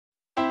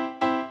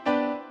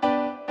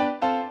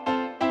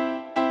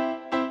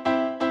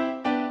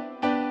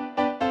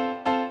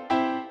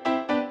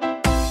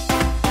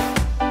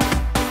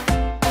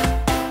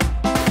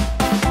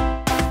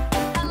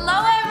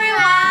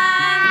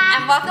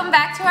welcome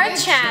back to our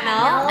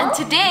channel. And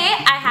today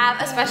I have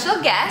a special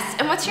guest.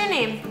 And what's your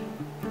name?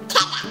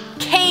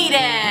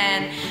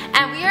 Kaden.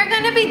 And we are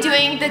going to be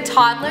doing the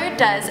Toddler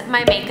Does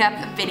My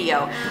Makeup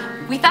video.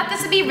 We thought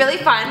this would be really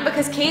fun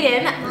because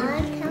Kaden...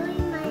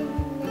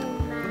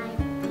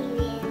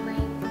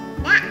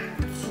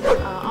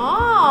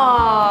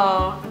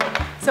 Oh.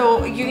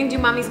 So you can do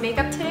Mommy's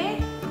makeup today?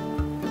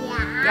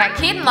 Yeah,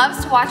 Kaden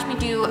loves to watch me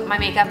do my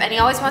makeup and he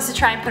always wants to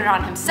try and put it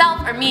on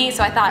himself or me,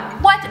 so I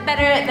thought, what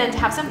better than to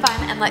have some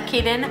fun and let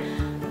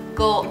Kaden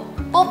go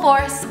full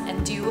force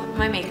and do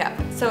my makeup.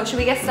 So should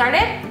we get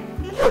started?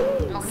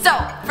 So,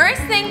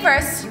 first thing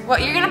first,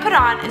 what you're gonna put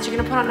on is you're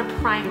gonna put on a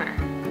primer.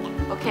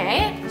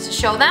 Okay, so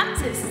show them,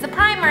 so this is the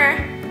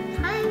primer.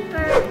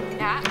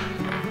 Yeah.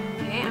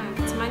 Okay, I'm gonna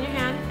put some on your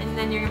hand and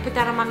then you're gonna put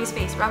that on Mommy's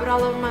face. Rub it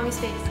all over Mommy's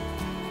face.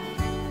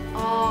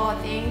 Oh,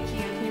 thank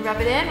you. Can you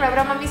rub it in? Rub it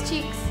on Mommy's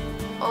cheeks.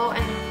 Oh,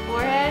 and your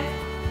forehead.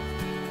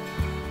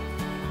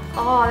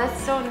 Oh, that's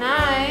so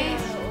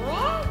nice.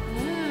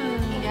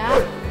 Yeah.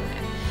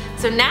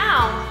 So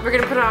now we're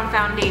gonna put it on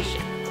foundation.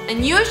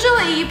 And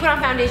usually you put on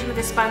foundation with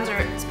a sponge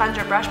or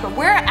brush, but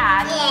we're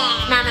at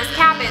Nana's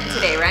cabin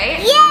today,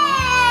 right?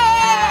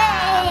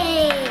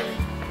 Yay!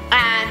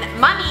 And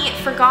Mommy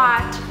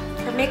forgot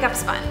her makeup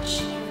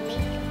sponge.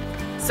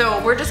 So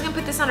we're just gonna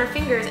put this on her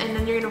fingers and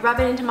then you're gonna rub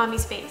it into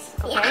Mommy's face,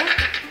 okay?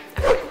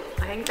 Okay.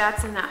 I think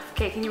that's enough.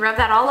 Okay, can you rub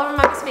that all over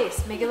Mommy's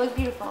face? Make it look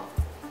beautiful.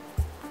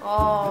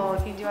 Oh,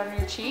 can you do it on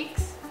your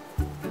cheeks?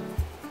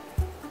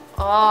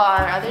 Oh,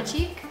 our other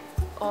cheek?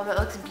 Oh, that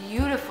looks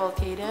beautiful,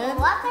 Kaden.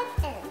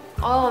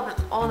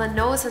 Oh, the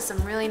nose has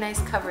some really nice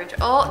coverage.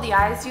 Oh, the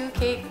eyes do.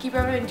 Okay, keep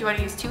rubbing. Do you want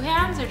to use two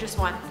hands or just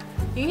one?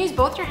 You can use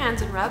both your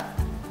hands and rub.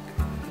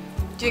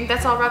 Do you think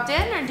that's all rubbed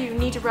in or do you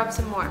need to rub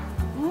some more?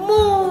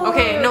 More.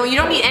 Okay, no, you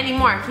don't need any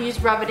more. Can you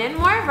just rub it in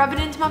more? Rub it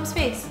into Mom's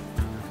face.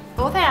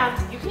 Both hands.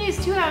 You can use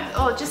two hands.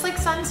 Oh, just like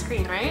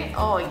sunscreen, right?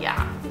 Oh,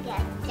 yeah.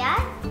 Yeah,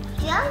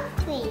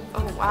 that's sunscreen.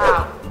 Oh,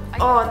 wow.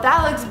 Oh,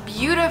 that looks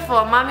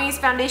beautiful. Mommy's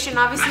foundation,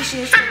 obviously she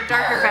needs some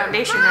darker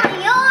foundation, right?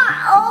 You're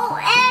all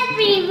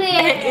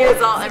everywhere. It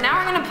is all. And now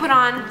we're going to put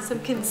on some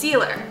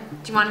concealer.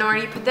 Do you want to know where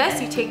you put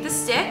this? You take the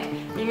stick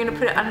and you're going to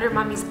put it under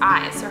Mommy's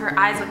eyes so her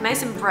eyes look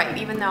nice and bright,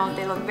 even though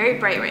they look very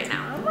bright right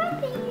now.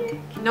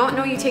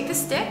 No, you take the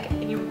stick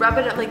and you rub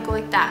it like go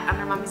like that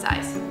under Mommy's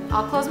eyes.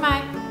 I'll close my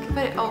eye. You can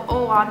put it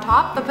on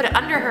top, but put it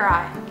under her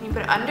eye. Can you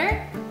put it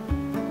under?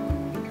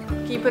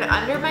 Can you put it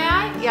under my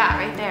eye? Yeah,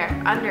 right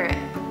there, under it.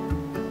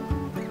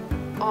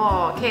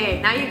 Oh,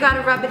 okay. Now you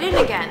gotta rub it in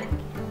again.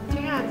 Two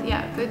hands.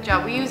 Yeah, good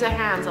job. We use our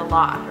hands a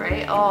lot,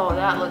 right? Oh,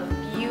 that looks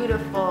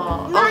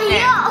beautiful. Okay.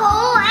 You're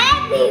all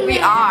everywhere. We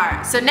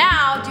are. So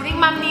now, do you think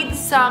Mom needs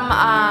some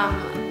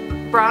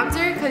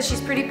bronzer? Because she's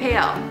pretty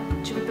pale.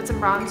 Should we put some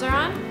bronzer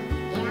on?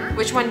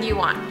 Which one do you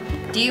want?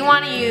 Do you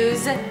want to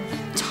use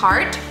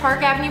Tarte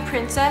Park Avenue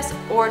Princess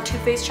or Too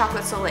Faced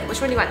Chocolate Soleil? Which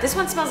one do you want? This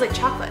one smells like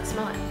chocolate.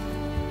 Smell it.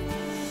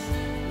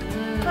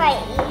 Right.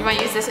 You want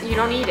to use this? You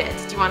don't need it.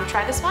 Do you want to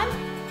try this one?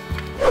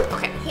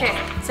 Okay. Okay.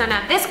 So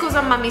now this goes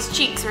on Mommy's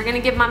cheeks. We're going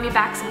to give Mommy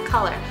back some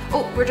color.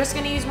 Oh, we're just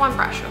going to use one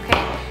brush,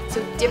 okay?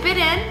 So dip it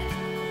in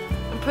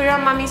and put it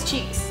on Mommy's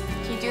cheeks.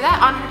 Can you do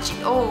that? On her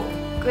cheek. Oh,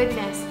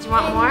 goodness. Do you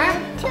want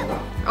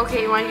more?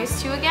 Okay, you want to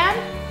use two again?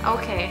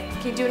 Okay.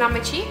 Can you do it on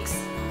my cheeks?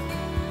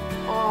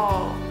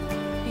 Oh,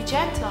 be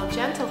gentle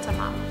to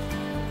Mom.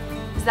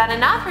 Is that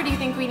enough or do you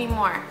think we need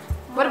more?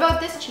 What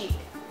about this cheek?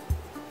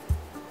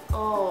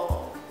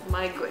 Oh,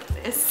 my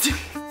goodness.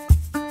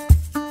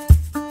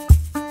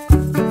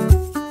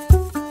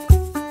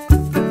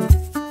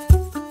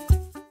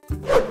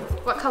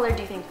 What color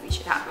do you think we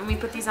should have when we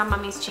put these on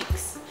Mommy's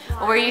cheeks?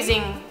 Well, we're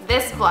using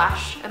this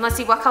blush. And let's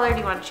see, what color do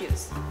you want to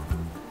choose?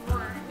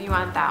 You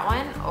want that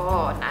one?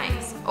 Oh,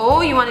 nice.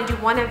 Oh, you want to do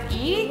one of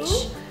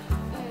each?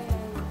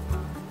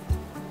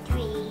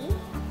 3,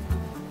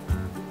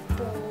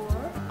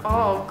 4.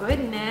 Oh,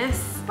 goodness.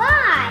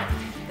 5.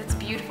 That's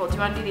beautiful. Do you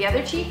want to do the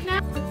other cheek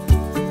now?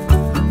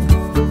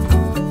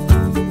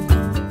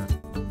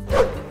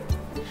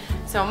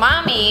 So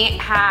Mommy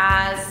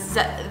has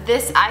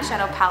this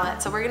eyeshadow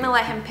palette, so we're gonna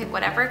let him pick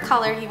whatever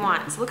color he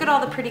wants. Look at all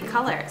the pretty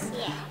colors.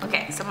 Yeah.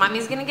 Okay, so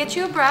Mommy's gonna get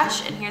you a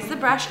brush, and here's the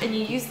brush, and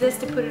you use this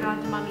to put it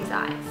onto Mommy's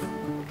eyes.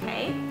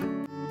 Okay?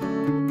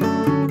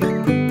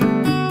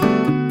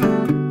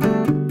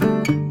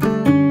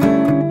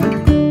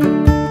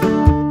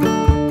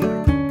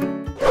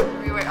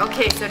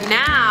 Okay, so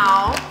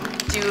now,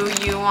 do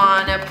you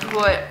wanna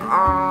put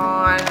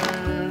on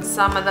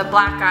some of the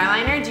black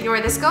eyeliner? Do you know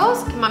where this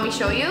goes? Can Mommy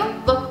show you?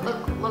 Look.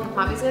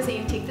 Mommy's gonna say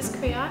you take this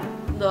crayon.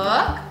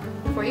 Look,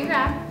 before you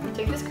grab,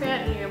 take this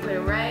crayon and you're gonna put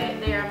it right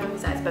there on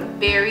Mommy's eyes, but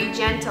very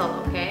gentle,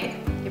 okay?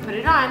 You put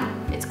it on,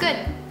 it's good.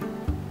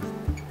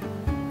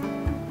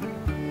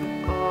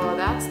 Oh,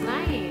 that's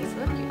nice.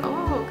 Look,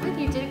 oh, good,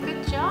 you did a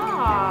good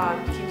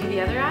job. Can you do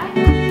the other eye?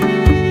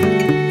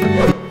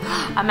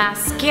 A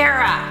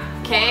mascara,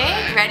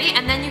 okay? Ready?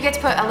 And then you get to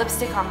put a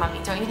lipstick on Mommy.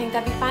 Don't you think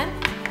that'd be fun?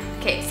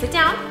 Okay, sit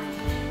down.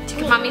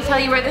 Can Mommy tell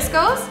you where this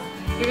goes?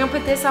 You're gonna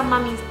put this on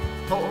Mommy's,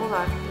 oh, hold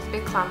on, there's a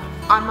big clump.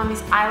 on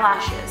Mommy's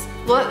eyelashes.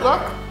 Look,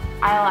 look,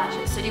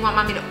 eyelashes. So do you want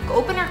Mommy to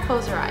open or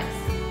close her eyes?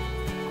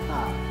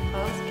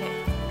 Close, okay.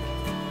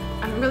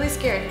 I'm really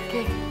scared,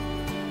 okay.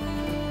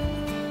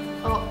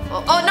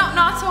 Oh, no,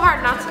 not so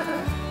hard, not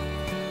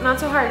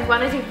so hard. You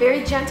want to do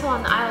very gentle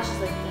on the eyelashes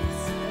like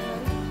this.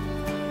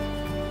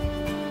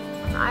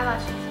 On the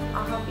eyelashes,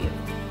 I'll help you.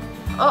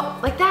 Oh,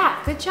 like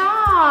that, good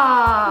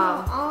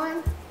job.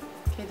 On.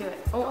 Okay, do it.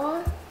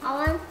 Oh.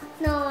 On.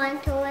 No, I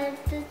told it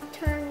to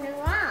turn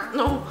around.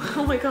 No,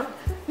 oh my god.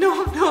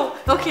 No, no.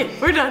 Okay,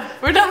 we're done.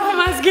 We're done with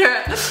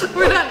mascara.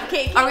 We're done.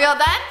 Okay, are we all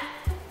done?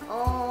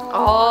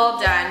 All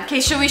done.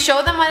 Okay, should we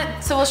show them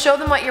what, so we'll show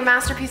them what your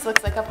masterpiece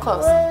looks like up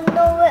close.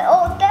 No, we're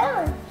all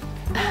done.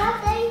 We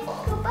have to say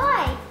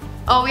goodbye.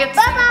 Oh, we have to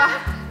say goodbye.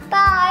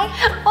 Bye.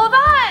 Hold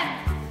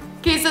on.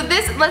 Okay, so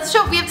this, let's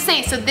show, we have to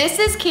say, so this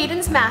is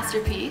Caden's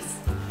masterpiece,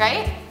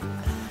 right?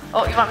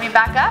 Oh, you want me to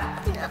back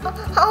up? I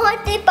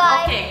want to say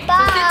bye. Okay,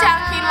 bye. so sit down.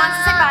 Caden wants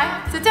to say bye.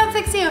 Sit down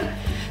next to you.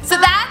 So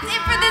that's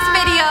it for this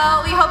video.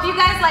 We hope you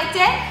guys liked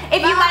it.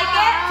 If you like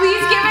it,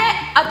 please give it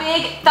a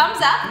big thumbs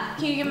up.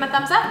 Can you give him a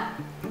thumbs up?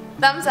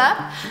 Thumbs up.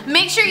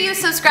 Make sure you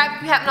subscribe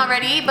if you haven't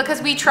already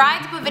because we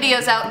try to put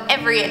videos out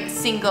every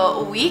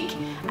single week.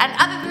 And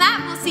other than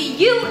that, we'll see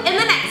you in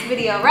the next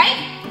video, right?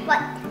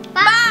 What?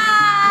 Bye!